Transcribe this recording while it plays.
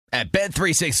At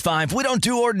Bet365, we don't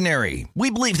do ordinary. We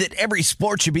believe that every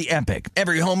sport should be epic.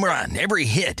 Every home run, every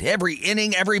hit, every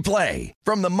inning, every play.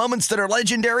 From the moments that are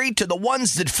legendary to the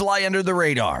ones that fly under the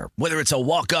radar. Whether it's a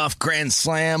walk-off grand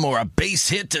slam or a base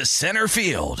hit to center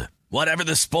field. Whatever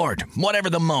the sport, whatever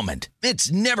the moment.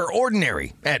 It's never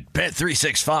ordinary at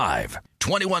Bet365.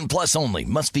 21 plus only.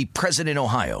 Must be present in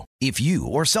Ohio. If you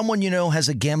or someone you know has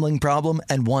a gambling problem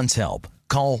and wants help,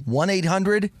 call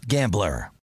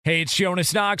 1-800-GAMBLER. Hey, it's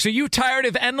Jonas Knox. Are you tired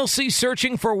of endlessly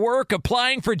searching for work,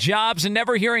 applying for jobs, and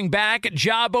never hearing back?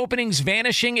 Job openings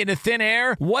vanishing into thin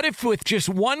air? What if with just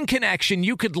one connection,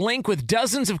 you could link with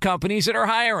dozens of companies that are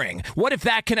hiring? What if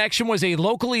that connection was a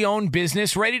locally owned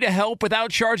business ready to help without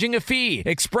charging a fee?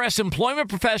 Express Employment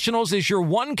Professionals is your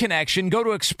one connection. Go to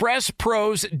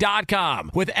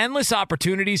expresspros.com. With endless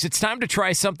opportunities, it's time to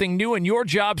try something new in your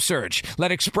job search.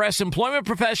 Let Express Employment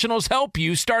Professionals help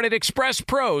you. Start at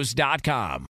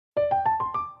expresspros.com.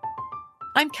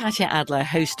 I'm Katya Adler,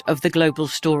 host of The Global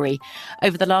Story.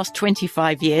 Over the last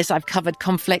 25 years, I've covered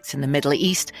conflicts in the Middle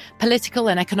East, political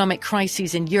and economic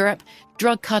crises in Europe,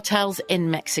 drug cartels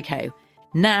in Mexico.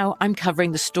 Now I'm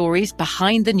covering the stories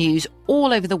behind the news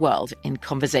all over the world in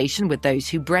conversation with those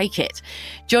who break it.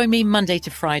 Join me Monday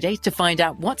to Friday to find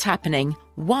out what's happening,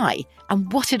 why, and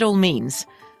what it all means.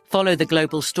 Follow The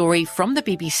Global Story from the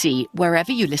BBC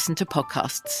wherever you listen to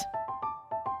podcasts.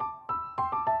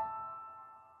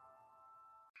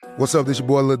 What's up, this your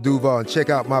boy Lil Duval, and check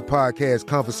out my podcast,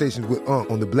 Conversations with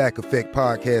Unc, on the Black Effect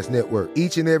Podcast Network.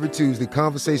 Each and every Tuesday,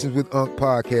 Conversations with Unc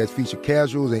podcast feature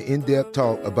casuals and in-depth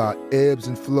talk about ebbs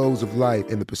and flows of life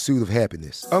and the pursuit of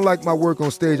happiness. Unlike my work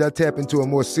on stage, I tap into a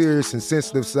more serious and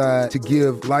sensitive side to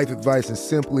give life advice and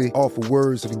simply offer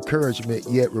words of encouragement,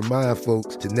 yet remind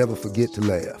folks to never forget to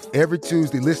laugh. Every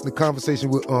Tuesday, listen to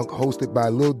Conversations with Unc, hosted by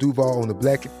Lil Duval on the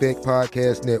Black Effect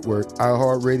Podcast Network,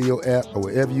 iHeartRadio app, or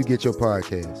wherever you get your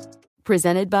podcasts.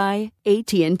 Presented by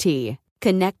AT&T.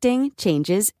 Connecting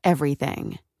changes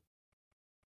everything.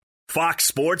 Fox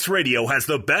Sports Radio has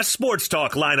the best sports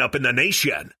talk lineup in the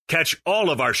nation. Catch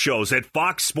all of our shows at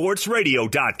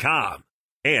foxsportsradio.com.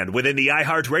 And within the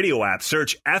iHeartRadio app,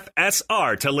 search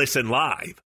FSR to listen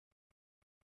live.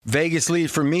 Vegas lead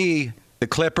for me, the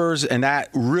Clippers, and that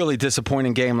really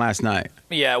disappointing game last night.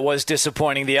 Yeah, it was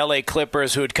disappointing. The L.A.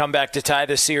 Clippers, who had come back to tie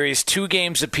the series 2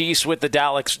 games apiece with the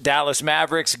Dallas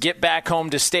Mavericks, get back home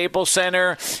to Staples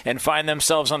Center and find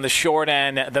themselves on the short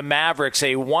end. The Mavericks,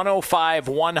 a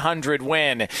 105-100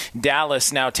 win.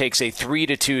 Dallas now takes a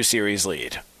 3-2 series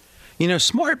lead. You know,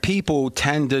 smart people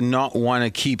tend to not want to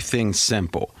keep things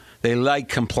simple. They like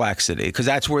complexity because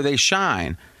that's where they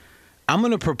shine. I'm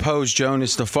going to propose,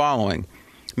 Jonas, the following.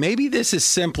 Maybe this is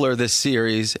simpler this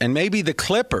series, and maybe the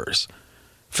Clippers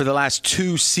for the last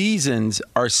 2 seasons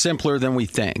are simpler than we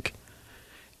think.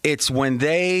 It's when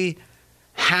they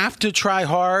have to try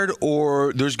hard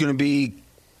or there's going to be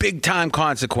big-time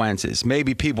consequences.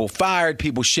 Maybe people fired,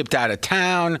 people shipped out of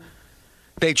town.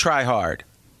 They try hard.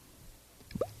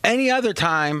 Any other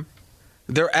time,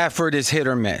 their effort is hit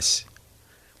or miss.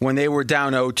 When they were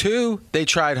down 0-2, they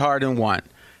tried hard and won.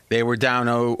 They were down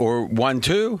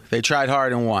 1-2. They tried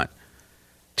hard and won.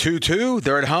 2-2,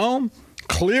 they're at home.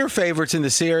 Clear favorites in the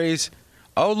series.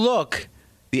 Oh, look,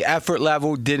 the effort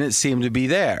level didn't seem to be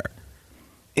there.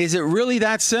 Is it really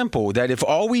that simple that if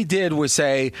all we did was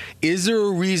say, is there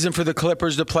a reason for the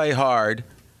Clippers to play hard,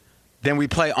 then we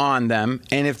play on them?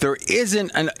 And if there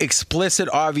isn't an explicit,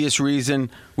 obvious reason,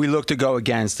 we look to go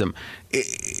against them.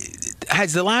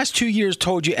 Has the last 2 years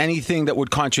told you anything that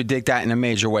would contradict that in a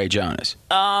major way, Jonas?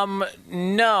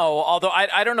 No, although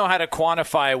I don't know how to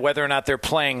quantify whether or not they're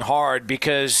playing hard,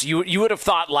 because you would have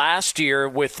thought last year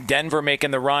with Denver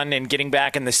making the run and getting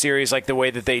back in the series like the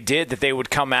way that they did, that they would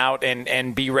come out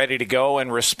and be ready to go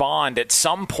and respond at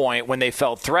some point when they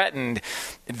felt threatened.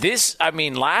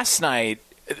 Last night,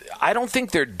 I don't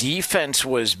think their defense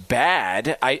was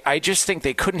bad. I just think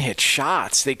they couldn't hit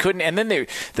shots. They couldn't, and then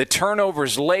the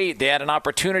turnovers late. They had an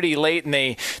opportunity late, and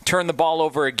they turned the ball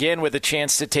over again with a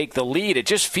chance to take the lead. It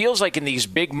just feels like in these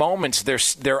big moments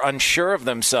they're unsure of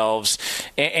themselves,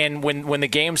 and when the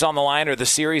game's on the line or the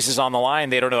series is on the line,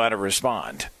 they don't know how to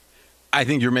respond. I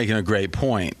think you're making a great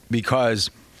point,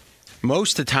 because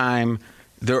most of the time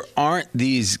there aren't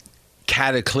these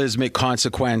cataclysmic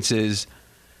consequences.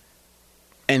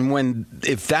 And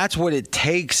if that's what it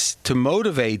takes to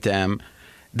motivate them,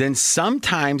 then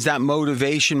sometimes that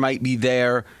motivation might be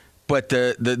there, but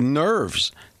the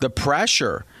nerves, the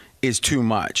pressure is too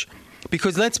much.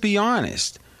 Because let's be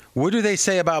honest, what do they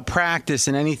say about practice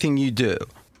and anything you do?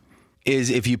 Is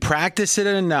if you practice it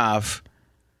enough,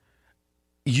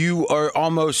 you are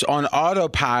almost on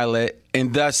autopilot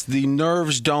and thus the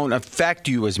nerves don't affect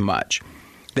you as much.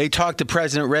 They talked to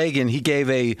President Reagan. He gave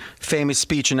a famous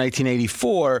speech in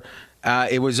 1984.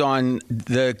 It was on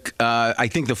I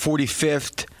think the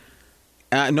 45th.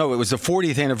 No, it was the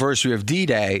 40th anniversary of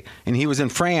D-Day, and he was in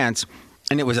France,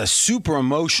 and it was a super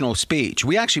emotional speech.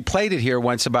 We actually played it here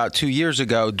once about 2 years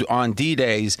ago on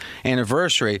D-Day's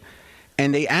anniversary,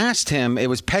 and they asked him, it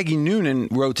was Peggy Noonan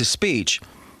wrote the speech,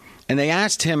 and they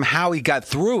asked him how he got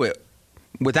through it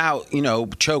without,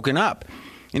 choking up.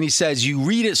 And he says, you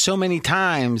read it so many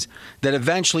times that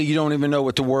eventually you don't even know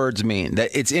what the words mean.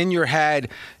 That it's in your head.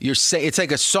 It's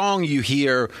like a song you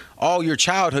hear all your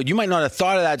childhood. You might not have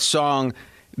thought of that song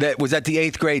that was at the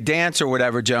 8th grade dance or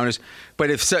whatever, Jonas. But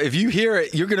if you hear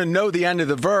it, you're going to know the end of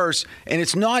the verse. And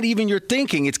it's not even your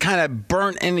thinking. It's kind of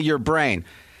burnt into your brain.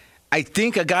 I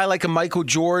think a guy like a Michael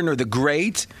Jordan or the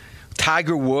great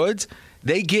Tiger Woods,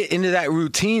 they get into that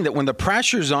routine that when the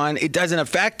pressure's on, it doesn't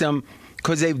affect them,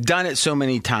 because they've done it so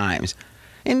many times.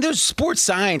 And there's sports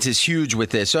science is huge with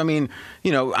this. So, I mean,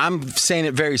 I'm saying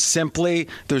it very simply.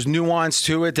 There's nuance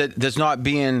to it that's not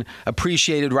being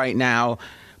appreciated right now.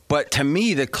 But to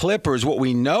me, the Clippers, what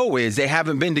we know is they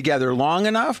haven't been together long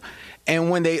enough.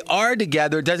 And when they are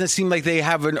together, it doesn't seem like they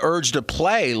have an urge to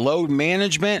play. Load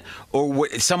management, or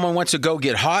someone wants to go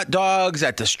get hot dogs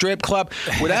at the strip club,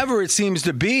 whatever it seems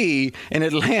to be in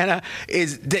Atlanta,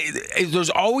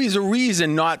 there's always a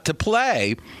reason not to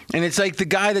play. And it's like the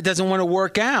guy that doesn't want to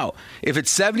work out. If it's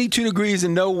 72 degrees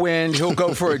and no wind, he'll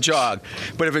go for a jog.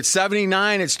 But if it's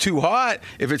 79, it's too hot.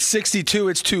 If it's 62,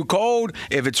 it's too cold.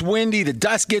 If it's windy, the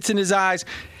dust gets in his eyes.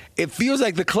 It feels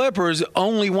like the Clippers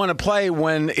only want to play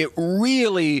when it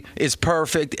really is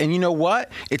perfect. And you know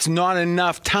what? It's not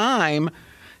enough time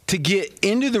to get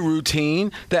into the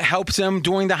routine that helps them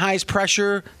during the highest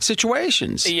pressure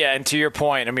situations. Yeah, and to your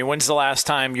point, I mean, when's the last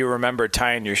time you remember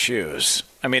tying your shoes?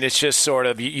 I mean, it's just sort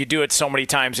of, you do it so many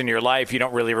times in your life, you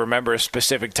don't really remember a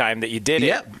specific time that you did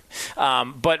it.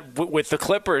 But with the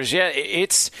Clippers,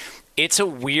 it's a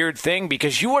weird thing,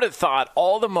 because you would have thought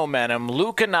all the momentum,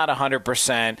 Luka not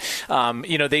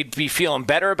 100%, they'd be feeling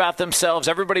better about themselves.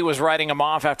 Everybody was writing them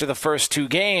off after the first 2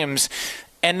 games.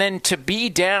 And then to be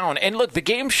down, and look, the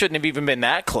game shouldn't have even been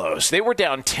that close. They were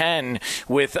down 10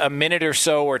 with a minute or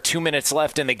so or 2 minutes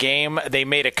left in the game. They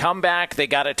made a comeback. They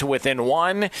got it to within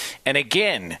 1. And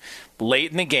again,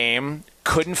 late in the game,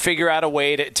 couldn't figure out a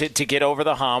way to get over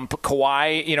the hump.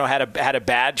 Kawhi, had a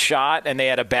bad shot, and they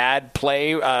had a bad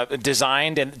play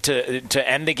designed and to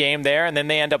end the game there, and then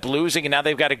they end up losing, and now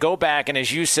they've got to go back. And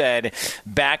as you said,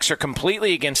 backs are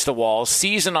completely against the wall,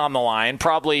 season on the line,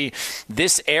 probably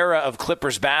this era of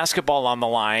Clippers basketball on the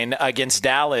line against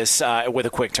Dallas with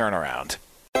a quick turnaround.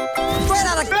 Straight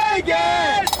out of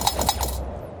Vegas!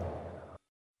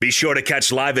 Be sure to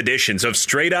catch live editions of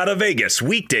Straight Outta Vegas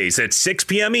weekdays at 6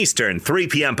 p.m. Eastern, 3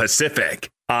 p.m. Pacific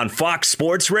on Fox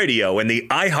Sports Radio and the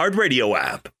iHeartRadio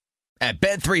app. At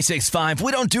Bet365,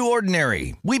 we don't do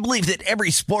ordinary. We believe that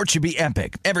every sport should be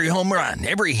epic. Every home run,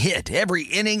 every hit, every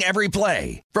inning, every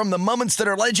play. From the moments that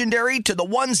are legendary to the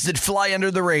ones that fly under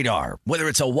the radar. Whether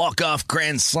it's a walk-off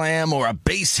grand slam or a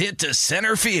base hit to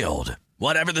center field.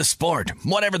 Whatever the sport,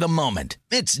 whatever the moment,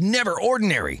 it's never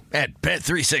ordinary at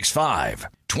Bet365.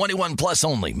 21 plus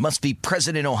only. Must be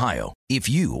present in Ohio. If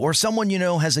you or someone you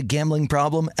know has a gambling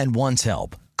problem and wants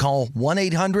help, call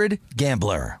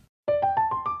 1-800-GAMBLER.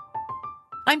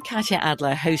 I'm Katya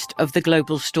Adler, host of The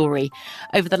Global Story.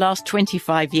 Over the last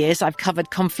 25 years, I've covered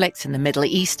conflicts in the Middle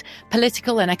East,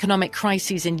 political and economic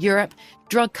crises in Europe,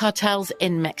 drug cartels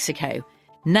in Mexico.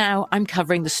 Now I'm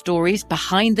covering the stories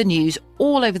behind the news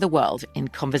all over the world in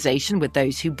conversation with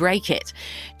those who break it.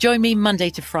 Join me Monday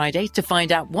to Friday to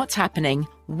find out what's happening,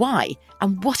 why,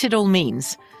 and what it all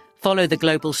means. Follow The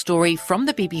Global Story from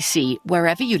the BBC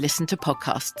wherever you listen to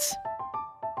podcasts.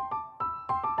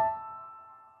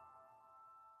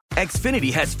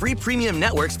 Xfinity has free premium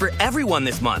networks for everyone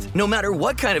this month, no matter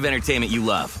what kind of entertainment you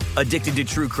love. Addicted to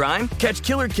true crime? Catch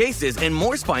killer cases and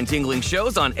more spine-tingling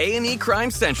shows on A&E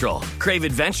Crime Central. Crave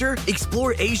adventure?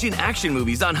 Explore Asian action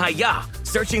movies on Hi-YAH.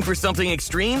 Searching for something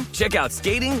extreme? Check out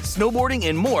skating, snowboarding,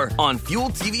 and more on Fuel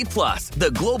TV Plus,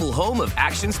 the global home of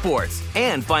action sports.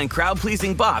 And find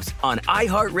crowd-pleasing bops on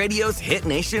iHeartRadio's Hit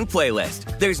Nation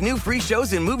playlist. There's new free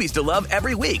shows and movies to love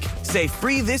every week. Say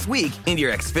free this week in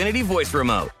your Xfinity voice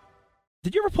remote.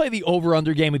 Did you ever play the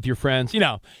over-under game with your friends?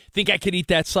 Think I could eat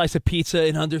that slice of pizza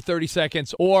in under 30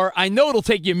 seconds? Or I know it'll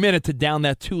take you a minute to down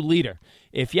that 2-liter.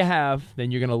 If you have,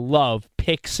 then you're going to love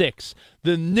Pick 6,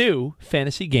 the new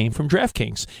fantasy game from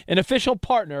DraftKings, an official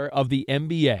partner of the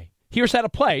NBA. Here's how to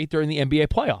play during the NBA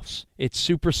playoffs. It's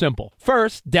super simple.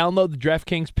 First, download the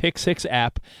DraftKings Pick 6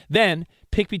 app. Then,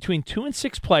 Pick between 2 and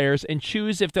 6 players and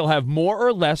choose if they'll have more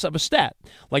or less of a stat,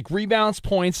 like rebounds,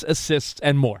 points, assists,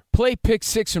 and more. Play Pick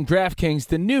 6 from DraftKings,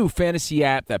 the new fantasy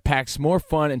app that packs more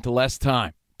fun into less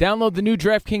time. Download the new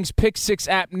DraftKings Pick 6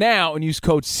 app now and use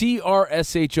code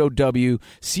CRSHOW,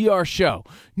 CRSHOW.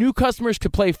 New customers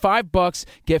could play $5,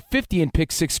 get 50 in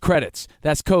Pick 6 credits.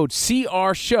 That's code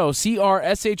CRSHOW,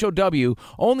 CRSHOW,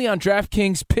 only on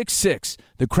DraftKings Pick 6.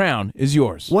 The crown is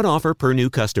yours. One offer per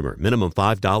new customer. Minimum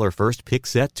 $5 first pick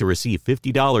set to receive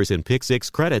 $50 in Pick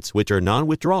 6 credits, which are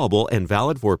non-withdrawable and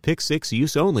valid for Pick 6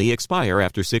 use only. Expire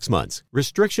after 6 months.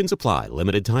 Restrictions apply.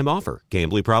 Limited time offer.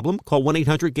 Gambling problem? Call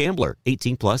 1-800-GAMBLER.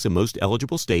 18 plus in most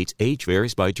eligible states. Age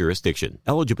varies by jurisdiction.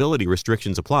 Eligibility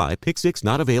restrictions apply. Pick 6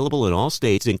 not available in all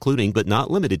states, including but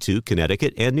not limited to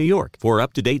Connecticut and New York. For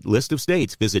up-to-date list of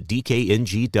states, visit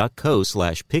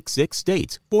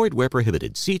dkng.co/pick6states. Void where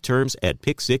prohibited. See terms at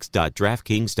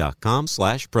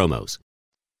pick6.draftkings.com/promos.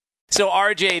 So,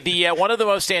 RJ, the one of the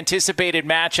most anticipated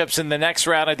matchups in the next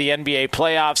round of the NBA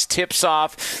playoffs tips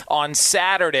off on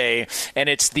Saturday, and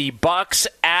it's the Bucks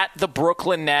at the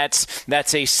Brooklyn Nets.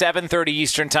 That's a 7:30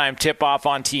 Eastern Time tip-off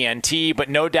on TNT, but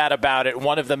no doubt about it,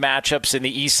 one of the matchups in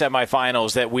the East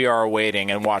semifinals that we are awaiting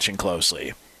and watching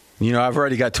closely. You know, I've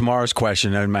already got tomorrow's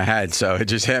question in my head, so it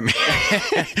just hit me.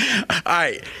 All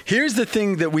right, here's the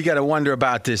thing that we got to wonder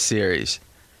about this series.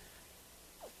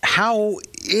 How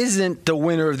isn't the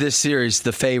winner of this series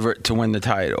the favorite to win the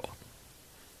title?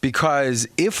 Because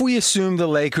if we assume the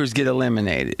Lakers get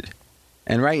eliminated,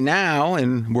 and right now,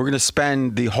 and we're going to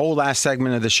spend the whole last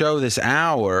segment of the show this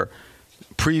hour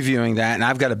previewing that, and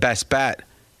I've got a best bet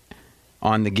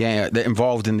on the game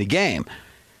involved in the game.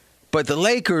 But the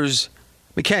Lakers,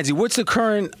 Mackenzie, what's the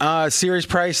current series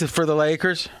price for the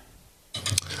Lakers?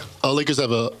 Lakers have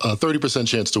a 30%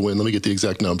 chance to win. Let me get the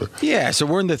exact number. Yeah, so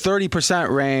we're in the 30%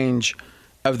 range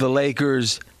of the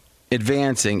Lakers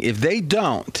advancing. If they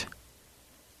don't,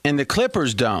 and the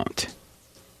Clippers don't,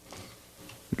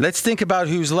 let's think about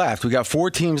who's left. We got 4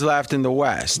 teams left in the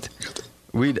West.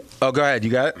 Go ahead.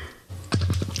 You got it?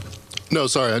 No,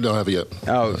 sorry, I don't have it yet.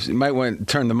 Oh, you might want to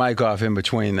turn the mic off in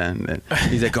between then.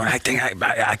 He's like going, I think I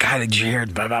got it here.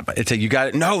 It's like, you got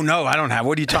it? No, I don't have it.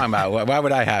 What are you talking about? Why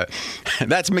would I have it?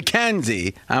 That's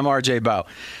Mackenzie. I'm RJ Bowe.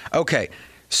 Okay,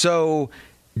 so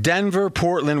Denver,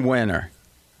 Portland winner.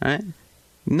 Right?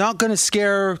 Not going to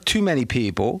scare too many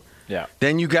people. Yeah.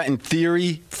 Then you got, in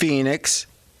theory, Phoenix.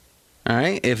 All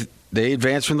right, if they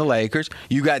advance from the Lakers.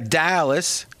 You got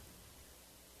Dallas,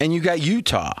 and you got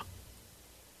Utah.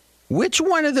 Which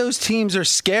one of those teams are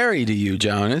scary to you,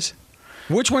 Jonas?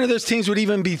 Which one of those teams would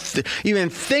even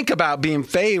think about being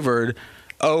favored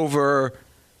over?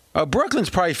 Brooklyn's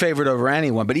probably favored over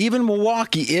anyone, but even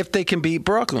Milwaukee, if they can beat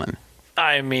Brooklyn.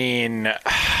 I mean,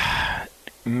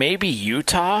 maybe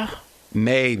Utah.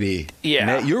 Maybe.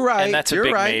 Yeah, you're right. And that's a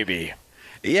big maybe.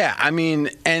 Yeah, I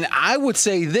mean, and I would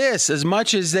say this: as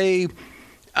much as they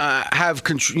have,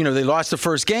 they lost the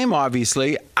first game,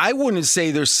 obviously, I wouldn't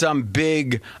say there's some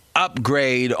big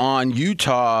upgrade on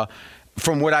Utah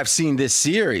from what I've seen this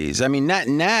series. I mean,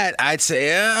 net, I'd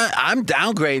say I'm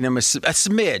downgrading them a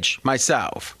smidge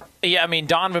myself. Yeah, I mean,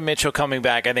 Donovan Mitchell coming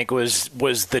back, I think, was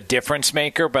the difference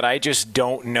maker, but I just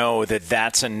don't know that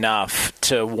that's enough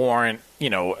to warrant,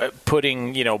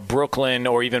 putting, Brooklyn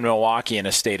or even Milwaukee in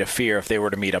a state of fear if they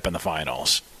were to meet up in the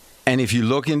finals. And if you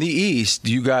look in the East,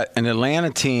 you got an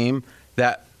Atlanta team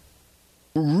that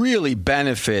really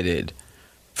benefited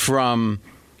from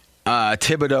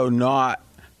Thibodeau not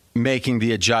making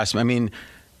the adjustment. I mean,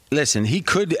 listen, he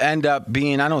could end up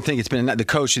being, I don't think it's been the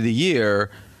coach of the year.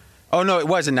 Oh, no, it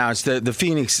was announced. The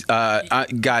Phoenix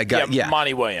guy got,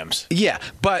 Monty Williams. Yeah,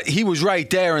 but he was right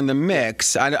there in the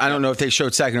mix. I don't know if they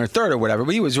showed second or third or whatever,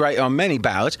 but he was right on many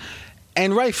ballots,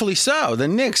 and rightfully so. The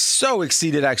Knicks so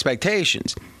exceeded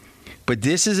expectations. But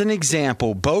this is an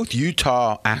example, both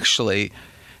Utah, actually,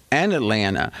 and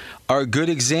Atlanta are a good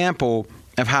example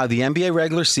of how the NBA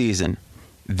regular season,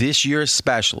 this year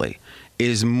especially,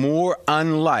 is more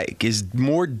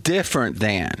different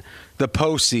than the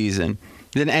postseason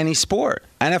than any sport.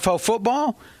 NFL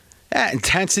football,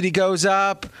 intensity goes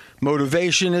up.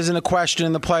 Motivation isn't a question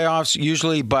in the playoffs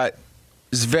usually, but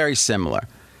it's very similar.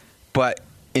 But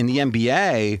in the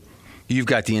NBA, you've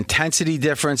got the intensity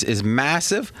difference is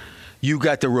massive. You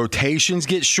got the rotations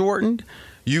get shortened.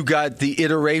 You got the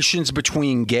iterations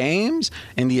between games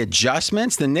and the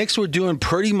adjustments. The Knicks were doing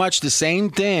pretty much the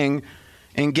same thing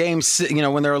in game,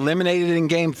 when they're eliminated in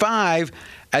game 5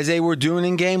 as they were doing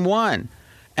in game 1.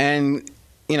 And,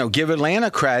 give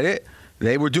Atlanta credit.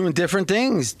 They were doing different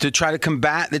things to try to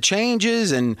combat the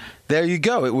changes. And there you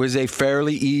go. It was a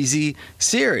fairly easy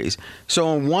series. So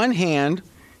on one hand,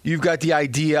 You've got the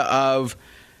idea of,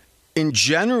 in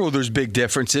general, there's big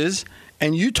differences,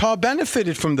 and Utah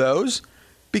benefited from those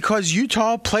because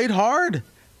Utah played hard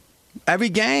every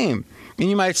game. And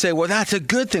you might say, well, that's a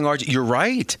good thing, RJ. You're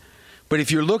right. But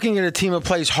if you're looking at a team that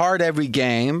plays hard every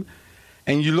game,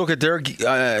 and you look at their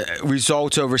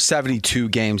results over 72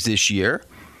 games this year,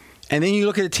 and then you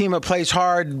look at a team that plays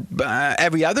hard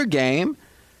every other game,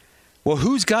 well,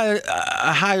 who's got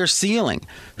a higher ceiling?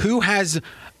 Who has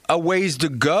a ways to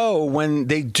go when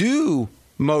they do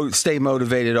stay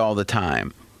motivated all the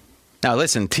time? Now,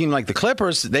 listen, a team like the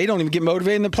Clippers, they don't even get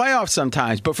motivated in the playoffs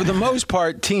sometimes. But for the most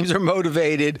part, teams are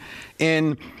motivated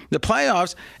in the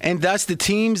playoffs. And thus, the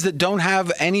teams that don't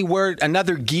have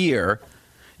another gear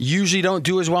usually don't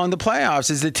do as well in the playoffs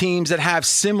as the teams that have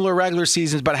similar regular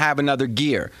seasons but have another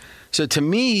gear. So to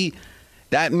me,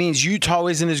 that means Utah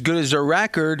isn't as good as their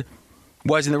record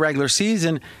was in the regular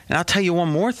season. And I'll tell you one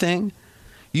more thing.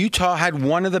 Utah had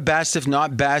one of the best, if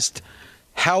not best,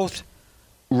 health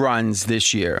runs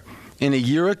this year. In a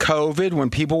year of COVID, when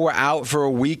people were out for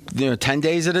a week, 10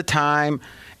 days at a time,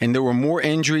 and there were more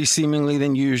injuries seemingly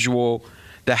than usual,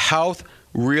 the health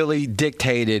really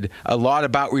dictated a lot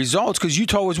about results because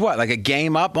Utah was what, like a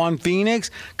game up on Phoenix,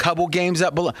 couple games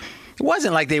up below. It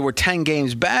wasn't like they were 10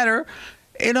 games better.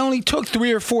 It only took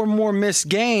 3 or 4 more missed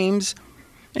games,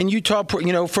 and Utah,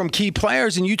 from key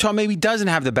players, and Utah maybe doesn't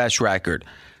have the best record.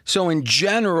 So in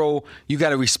general, you got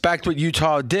to respect what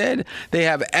Utah did. They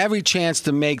have every chance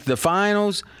to make the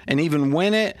finals and even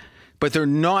win it, but they're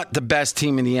not the best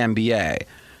team in the NBA.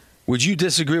 Would you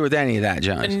disagree with any of that,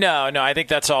 John? No, I think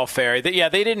that's all fair. They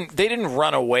didn't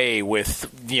run away with,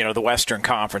 the Western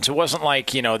Conference. It wasn't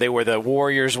like, they were the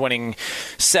Warriors winning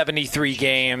 73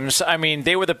 games. I mean,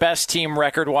 they were the best team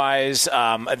record-wise.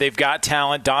 They've got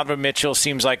talent. Donovan Mitchell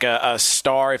seems like a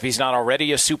star. If he's not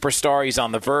already a superstar, he's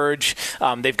on the verge.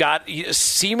 They've got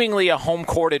seemingly a home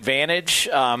court advantage.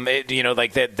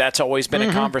 That's always been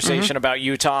a conversation about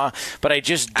Utah, but I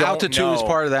just don't know. Altitude is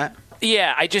part of that.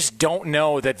 Yeah, I just don't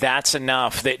know that that's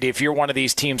enough. That if you're one of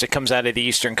these teams that comes out of the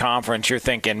Eastern Conference, you're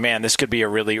thinking, man, this could be a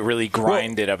really, really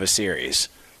grinded of a series.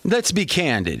 Let's be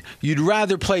candid. You'd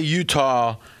rather play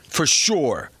Utah for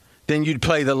sure than you'd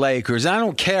play the Lakers. And I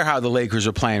don't care how the Lakers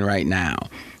are playing right now,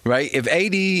 right? If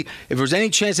there's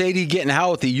any chance of AD getting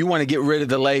healthy, you want to get rid of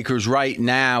the Lakers right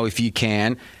now if you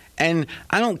can. And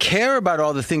I don't care about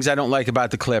all the things I don't like about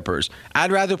the Clippers.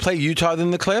 I'd rather play Utah than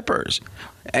the Clippers.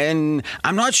 And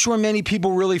I'm not sure many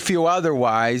people really feel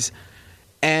otherwise.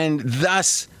 And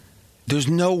thus, there's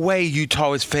no way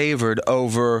Utah is favored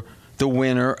over the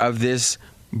winner of this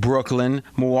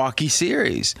Brooklyn-Milwaukee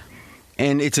series.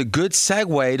 And it's a good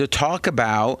segue to talk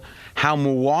about how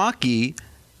Milwaukee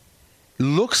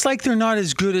looks like they're not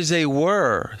as good as they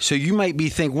were. So you might be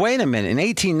thinking, wait a minute, in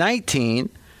 18-19,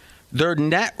 their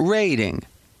net rating,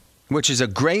 which is a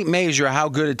great measure of how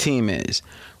good a team is,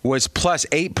 was plus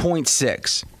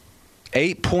 8.6.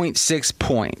 8.6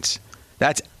 points.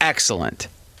 That's excellent.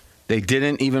 They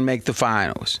didn't even make the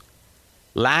finals.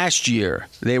 Last year,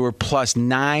 they were plus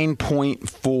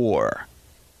 9.4.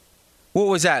 What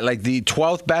was that, like the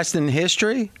 12th best in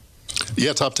history?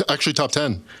 Yeah, top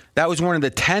 10. That was one of the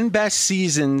 10 best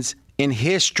seasons in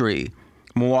history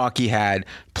Milwaukee had,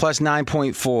 plus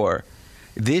 9.4.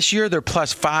 This year, they're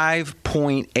plus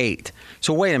 5.8.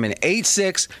 So wait a minute.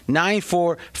 8-6,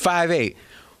 9-4, 5-8.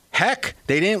 Heck,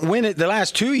 they didn't win it the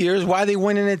last 2 years. Why are they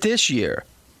winning it this year?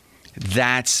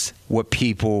 That's what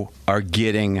people are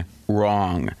getting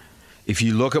wrong. If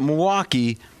you look at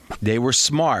Milwaukee, they were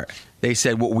smart. They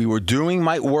said what we were doing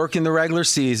might work in the regular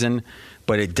season,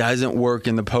 but it doesn't work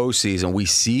in the postseason. We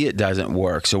see it doesn't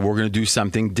work, so we're going to do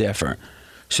something different.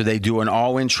 So they do an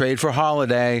all-in trade for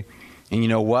Holiday, and you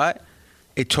know what?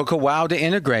 It took a while to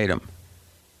integrate him,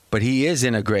 but he is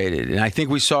integrated. And I think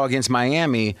we saw against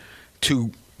Miami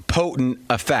to potent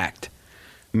effect.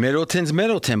 Middleton's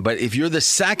Middleton, but if you're the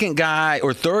second guy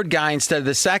or third guy instead of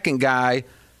the second guy,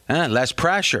 less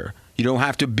pressure. You don't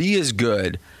have to be as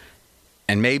good.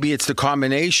 And maybe it's the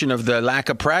combination of the lack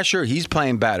of pressure. He's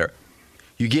playing better.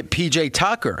 You get P.J.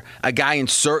 Tucker, a guy in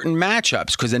certain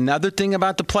matchups, because another thing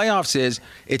about the playoffs is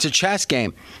it's a chess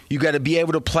game. You got to be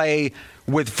able to play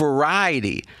with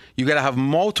variety. You got to have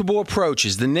multiple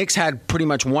approaches. The Knicks had pretty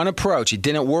much one approach. It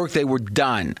didn't work. They were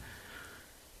done.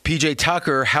 P.J.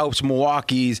 Tucker helps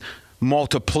Milwaukee's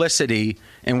multiplicity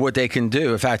in what they can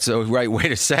do, if that's the right way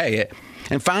to say it.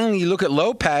 And finally, you look at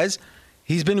Lopez.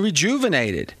 He's been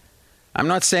rejuvenated. I'm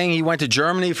not saying he went to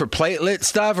Germany for platelet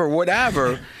stuff or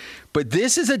whatever, but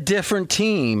this is a different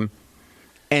team,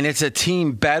 and it's a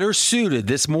team better suited,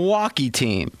 this Milwaukee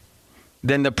team,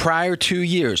 than the prior 2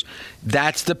 years.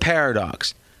 That's the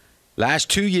paradox.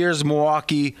 Last 2 years,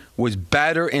 Milwaukee was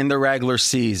better in the regular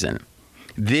season.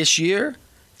 This year,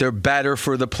 they're better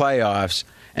for the playoffs.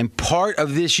 And part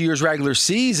of this year's regular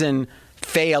season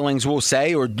failings, we'll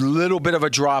say, or a little bit of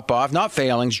a drop-off, not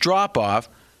failings, drop-off,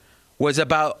 was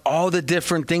about all the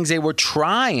different things they were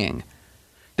trying.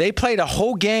 They played a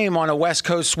whole game on a West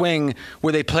Coast swing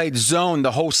where they played zone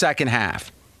the whole second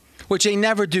half, which they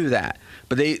never do that.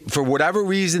 But they, for whatever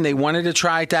reason, they wanted to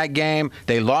try that game.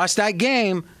 They lost that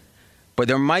game, but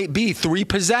there might be 3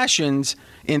 possessions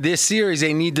in this series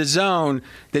they need to zone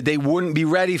that they wouldn't be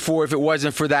ready for if it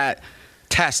wasn't for that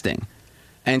testing.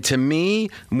 And to me,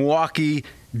 Milwaukee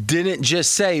didn't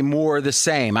just say more of the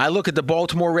same. I look at the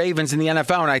Baltimore Ravens in the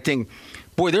NFL and I think,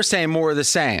 boy, they're saying more of the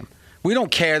same. We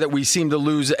don't care that we seem to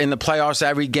lose in the playoffs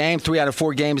every game, 3 out of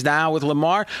 4 games now with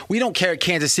Lamar. We don't care if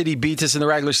Kansas City beats us in the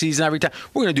regular season every time.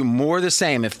 We're going to do more of the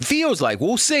same. It feels like.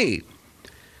 We'll see.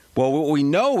 Well, what we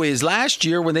know is last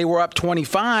year when they were up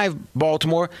 25,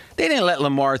 Baltimore, they didn't let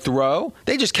Lamar throw.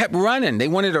 They just kept running. They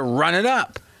wanted to run it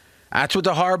up. That's what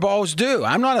the Hardballs do.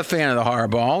 I'm not a fan of the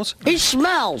Hardballs. He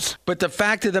smells. But the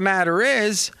fact of the matter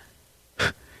is,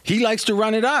 he likes to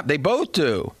run it up. They both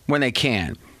do when they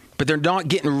can. But they're not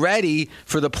getting ready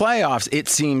for the playoffs, it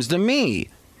seems to me.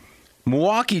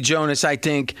 Milwaukee, Jonas, I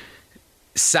think,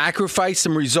 sacrificed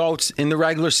some results in the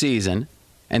regular season,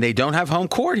 and they don't have home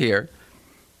court here.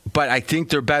 But I think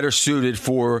they're better suited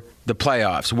for the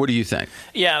playoffs. What do you think?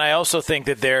 Yeah, and I also think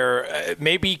that they're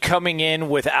maybe coming in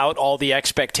without all the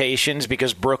expectations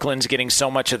because Brooklyn's getting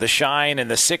so much of the shine and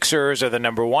the Sixers are the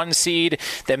number 1 seed,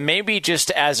 that maybe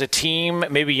just as a team,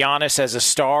 maybe Giannis as a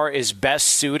star is best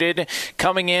suited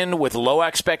coming in with low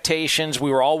expectations.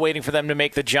 We were all waiting for them to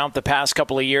make the jump the past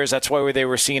couple of years. That's why they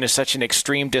were seen as such an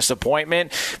extreme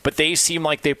disappointment. But they seem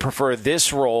like they prefer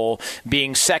this role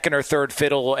being second or third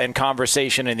fiddle and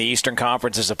conversation in the Eastern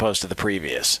Conference as opposed to the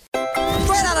previous.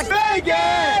 Straight out of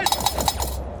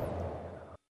Vegas!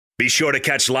 Be sure to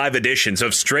catch live editions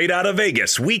of Straight Outta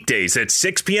Vegas weekdays at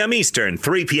 6 p.m. Eastern,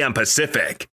 3 p.m.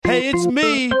 Pacific. Hey, it's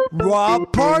me,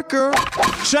 Rob Parker.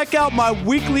 Check out my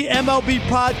weekly MLB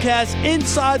podcast,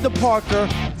 Inside the Parker,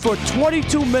 for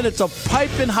 22 minutes of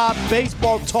piping hot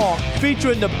baseball talk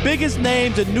featuring the biggest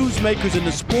names and newsmakers in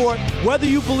the sport. Whether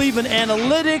you believe in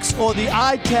analytics or the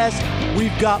eye test,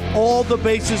 we've got all the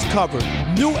bases covered.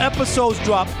 New episodes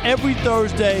drop every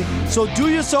Thursday, so do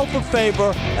yourself a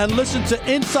favor and listen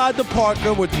to Inside the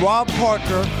Parker with Rob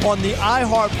Parker on the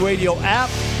iHeartRadio app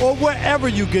or wherever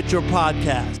you get your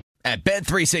podcast. At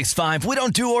Bet365, we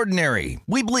don't do ordinary.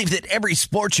 We believe that every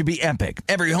sport should be epic.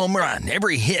 Every home run,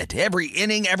 every hit, every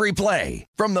inning, every play.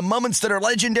 From the moments that are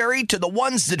legendary to the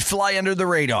ones that fly under the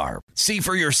radar. See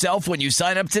for yourself when you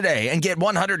sign up today and get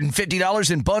 $150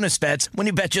 in bonus bets when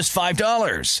you bet just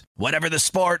 $5. Whatever the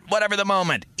sport, whatever the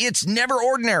moment, it's never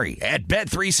ordinary at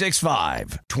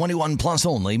Bet365. 21 plus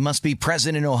only. Must be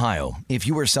present in Ohio. If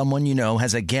you or someone you know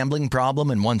has a gambling problem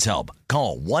and wants help,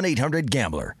 call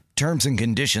 1-800-GAMBLER. Terms and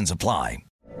conditions apply.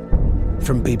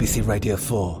 From BBC Radio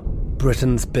 4,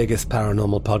 Britain's biggest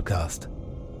paranormal podcast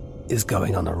is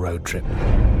going on a road trip.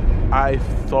 I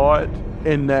thought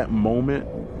in that moment,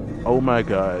 oh my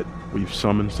God, we've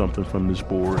summoned something from this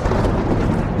board.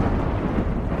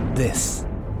 This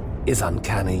is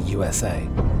Uncanny USA.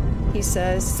 He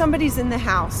says, somebody's in the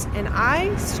house, and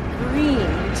I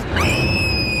screamed.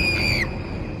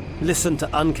 Listen to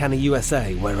Uncanny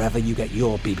USA wherever you get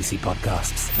your BBC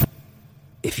podcasts,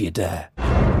 if you dare.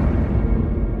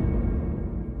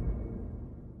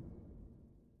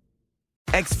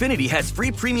 Xfinity has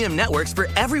free premium networks for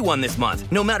everyone this month,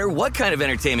 no matter what kind of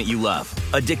entertainment you love.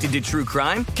 Addicted to true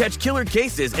crime? Catch killer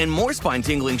cases and more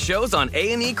spine-tingling shows on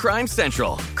A&E Crime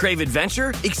Central. Crave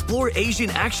adventure? Explore Asian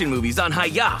action movies on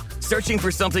Hi-YAH. Searching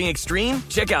for something extreme?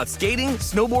 Check out skating,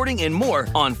 snowboarding, and more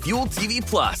on Fuel TV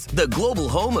Plus, the global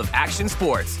home of action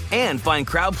sports. And find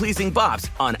crowd-pleasing bops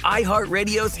on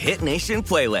iHeartRadio's Hit Nation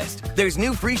playlist. There's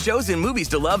new free shows and movies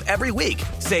to love every week.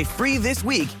 Say free this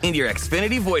week in your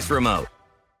Xfinity voice remote.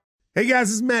 Hey guys,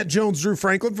 this is Matt Jones, Drew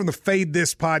Franklin from the Fade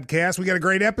This podcast. We got a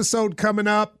great episode coming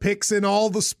up, picks in all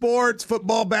the sports,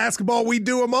 football, basketball, we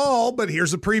do them all, but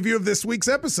here's a preview of this week's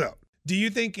episode. Do you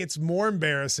think it's more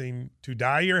embarrassing to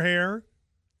dye your hair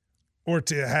or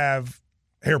to have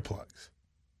hair plugs?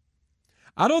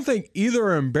 I don't think either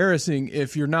are embarrassing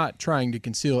if you're not trying to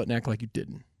conceal it and act like you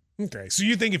didn't. Okay, so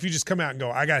you think if you just come out and go,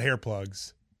 I got hair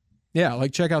plugs. Yeah,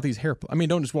 like check out these hair plugs. I mean,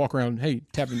 don't just walk around, hey,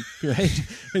 tapping,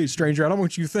 hey, stranger, I don't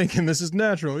want you thinking this is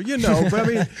natural. You know, but I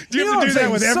mean, do you have to do that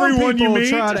with everyone you meet?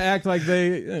 Try to act like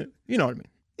they, you know what I mean?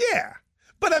 Yeah.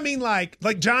 But I mean, like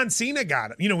John Cena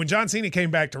got it. You know, when John Cena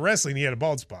came back to wrestling, he had a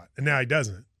bald spot, and now he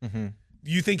doesn't. Mm-hmm.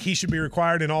 you think he should be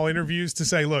required in all interviews to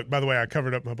say, look, by the way, I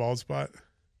covered up my bald spot?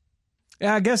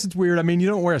 Yeah, I guess it's weird. I mean, you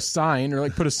don't wear a sign or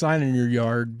like put a sign in your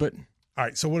yard, but. All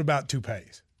right, so what about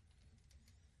toupees?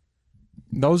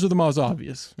 Those are the most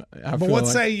obvious. But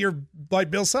let's say you're like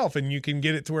Bill Self and you can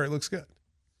get it to where it looks good.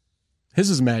 His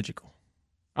is magical.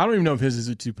 I don't even know if his is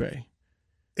a toupee.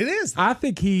 It is. I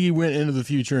think he went into the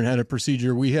future and had a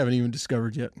procedure we haven't even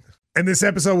discovered yet. And this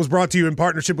episode was brought to you in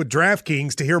partnership with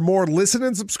DraftKings. To hear more, listen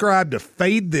and subscribe to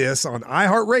Fade This on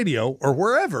iHeartRadio or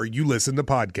wherever you listen to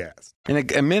podcasts. In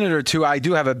a minute or two, I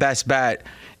do have a best bet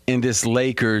in this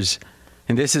Lakers,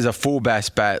 and this is a full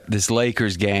best bet, this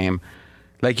Lakers game.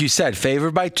 Like you said,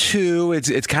 favored by 2.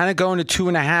 It's kind of going to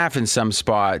 2.5 in some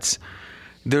spots.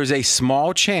 There's a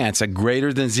small chance, a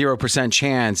greater than 0%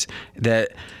 chance that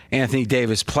Anthony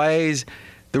Davis plays.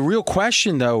 The real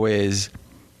question, though, is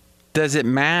does it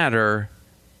matter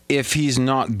if he's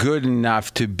not good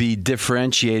enough to be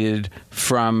differentiated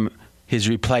from his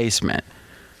replacement?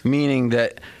 Meaning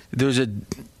that there's a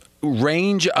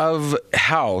range of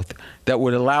health that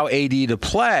would allow AD to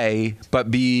play but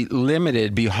be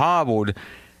limited, be hobbled.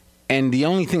 And the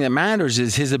only thing that matters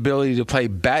is his ability to play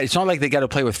better. It's not like they got to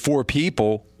play with 4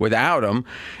 people without him.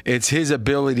 It's his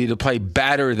ability to play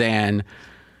better than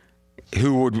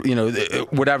who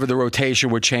would, whatever the rotation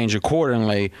would change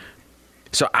accordingly.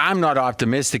 So I'm not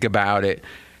optimistic about it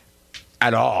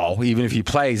at all, even if he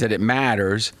plays, that it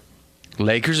matters.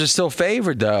 Lakers are still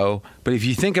favored, though. But if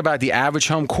you think about the average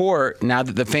home court, now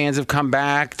that the fans have come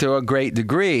back to a great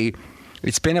degree,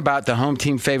 it's been about the home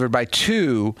team favored by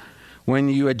 2 when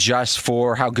you adjust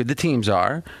for how good the teams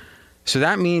are. So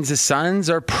that means the Suns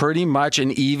are pretty much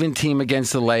an even team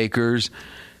against the Lakers.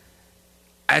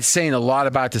 That's saying a lot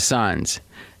about the Suns.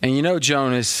 And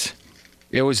Jonas,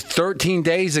 it was 13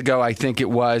 days ago, I think it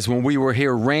was, when we were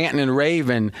here ranting and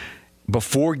raving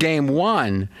before Game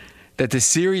 1 that the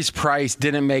series price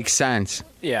didn't make sense.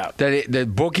 Yeah. The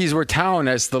bookies were telling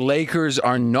us the Lakers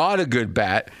are not a good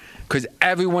bet because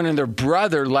everyone and their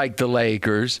brother liked the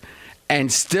Lakers,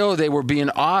 and still they were being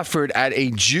offered at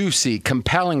a juicy,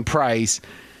 compelling price.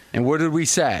 And what did we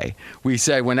say? We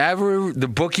said whenever the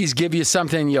bookies give you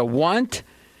something you want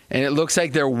and it looks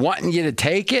like they're wanting you to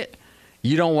take it,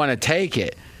 you don't want to take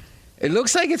it. It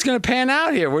looks like it's going to pan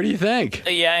out here. What do you think?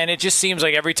 Yeah, and it just seems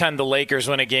like every time the Lakers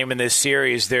win a game in this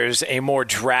series, there's a more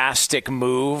drastic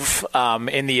move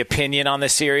in the opinion on the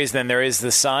series than there is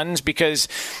the Suns. Because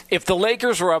if the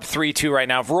Lakers were up 3-2 right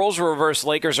now, if roles were reversed,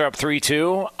 Lakers are up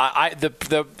 3-2,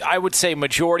 I would say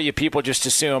majority of people just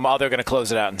assume, they're going to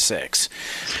close it out in 6.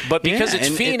 But because it's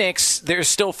Phoenix, there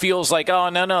still feels like,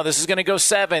 no, this is going to go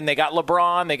 7. They got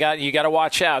LeBron. You got to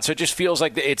watch out. So it just feels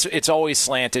like it's always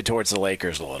slanted towards the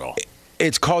Lakers a little.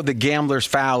 It's called the gambler's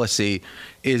fallacy,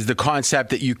 is the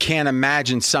concept that you can't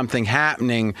imagine something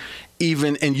happening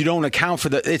even, and you don't account for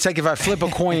it's like if I flip a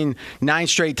coin 9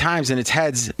 straight times and it's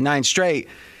heads 9 straight,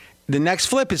 the next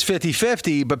flip is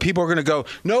 50-50, but people are going to go,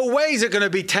 no way is it going to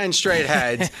be 10 straight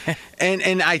heads.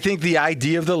 and I think the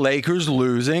idea of the Lakers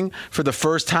losing for the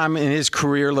first time in his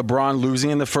career, LeBron losing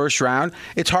in the first round,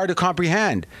 it's hard to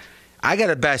comprehend. I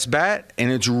got a best bet,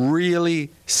 and it's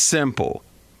really simple.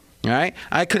 All right,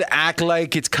 I could act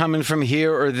like it's coming from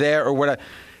here or there or what.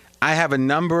 I have a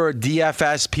number of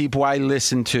DFS people I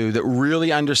listen to that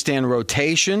really understand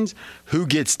rotations, who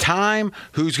gets time,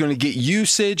 who's going to get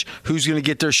usage, who's going to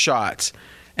get their shots.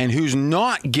 And who's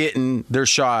not getting their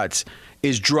shots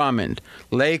is Drummond.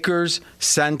 Lakers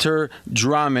center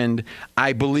Drummond,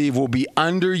 I believe, will be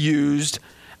underused.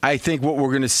 I think what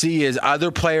we're going to see is other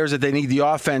players that they need the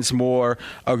offense more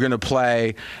are going to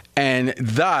play. And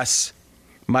thus,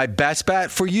 my best bet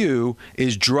for you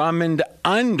is Drummond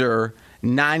under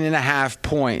 9.5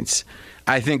 points.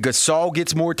 I think Gasol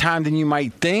gets more time than you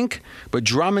might think, but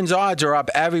Drummond's odds are up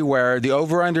everywhere. The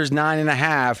over-under is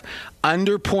 9.5.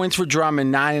 Under points for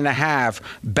Drummond, 9.5.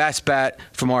 Best bet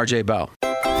from RJ Bell.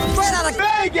 Straight out of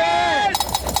Vegas!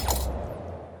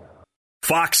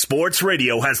 Fox Sports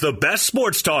Radio has the best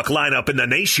sports talk lineup in the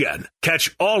nation.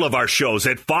 Catch all of our shows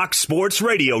at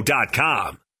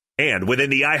foxsportsradio.com. And within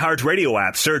the iHeartRadio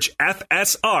app, search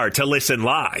FSR to listen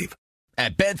live.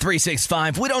 At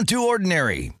Bet365, we don't do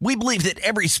ordinary. We believe that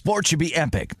every sport should be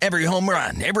epic. Every home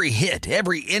run, every hit,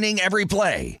 every inning, every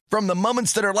play. From the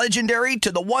moments that are legendary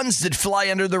to the ones that fly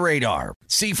under the radar.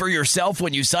 See for yourself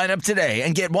when you sign up today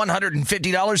and get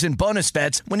 $150 in bonus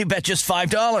bets when you bet just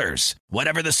 $5.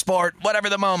 Whatever the sport, whatever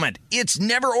the moment, it's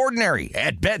never ordinary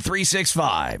at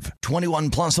Bet365. 21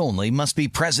 plus only. Must be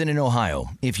present in Ohio.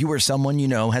 If you or someone you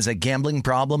know has a gambling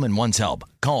problem and wants help,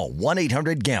 call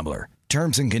 1-800-GAMBLER.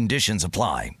 Terms and conditions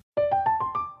apply.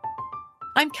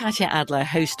 I'm Katya Adler,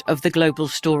 host of The Global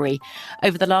Story.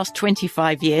 Over the last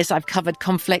 25 years, I've covered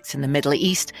conflicts in the Middle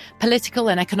East, political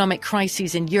and economic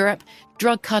crises in Europe,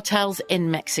 drug cartels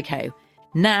in Mexico.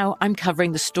 Now I'm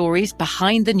covering the stories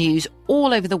behind the news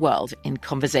all over the world in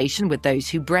conversation with those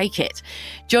who break it.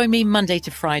 Join me Monday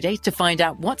to Friday to find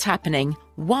out what's happening,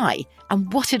 why,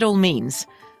 and what it all means.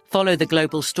 Follow The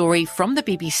Global Story from the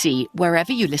BBC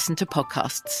wherever you listen to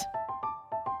podcasts.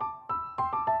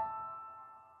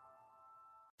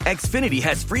 Xfinity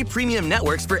has free premium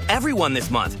networks for everyone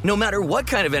this month, no matter what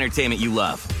kind of entertainment you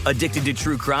love. Addicted to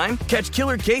true crime? Catch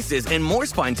killer cases and more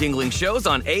spine-tingling shows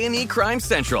on A&E Crime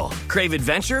Central. Crave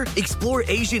adventure? Explore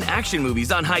Asian action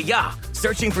movies on Hi-Ya.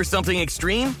 Searching for something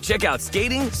extreme? Check out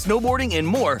skating, snowboarding, and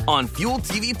more on Fuel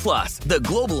TV Plus, the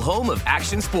global home of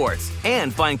action sports.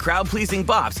 And find crowd-pleasing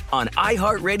bops on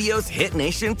iHeartRadio's Hit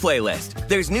Nation playlist.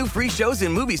 There's new free shows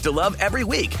and movies to love every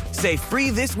week. Say free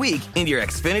this week in your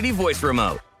Xfinity voice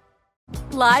remote.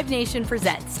 Live Nation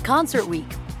presents Concert Week.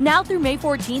 Now through May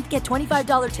 14th, get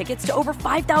 $25 tickets to over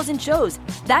 5,000 shows.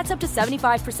 That's up to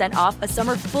 75% off a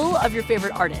summer full of your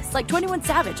favorite artists like 21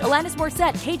 Savage, Alanis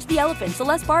Morissette, Cage the Elephant,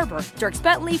 Celeste Barber, Dierks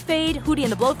Bentley, Fade, Hootie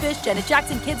and the Blowfish, Janet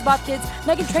Jackson, Kidz Bop Kids,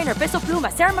 Meghan Trainor, Peso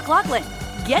Pluma, Sarah McLachlan.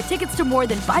 Get tickets to more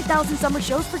than 5,000 summer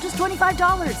shows for just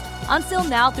 $25. On sale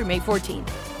now through May 14th.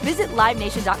 Visit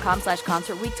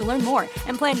LiveNation.com/Concert Week to learn more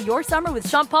and plan your summer with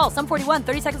Sean Paul, Sum 41,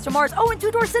 30 Seconds to Mars, and Two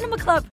Door Cinema Club.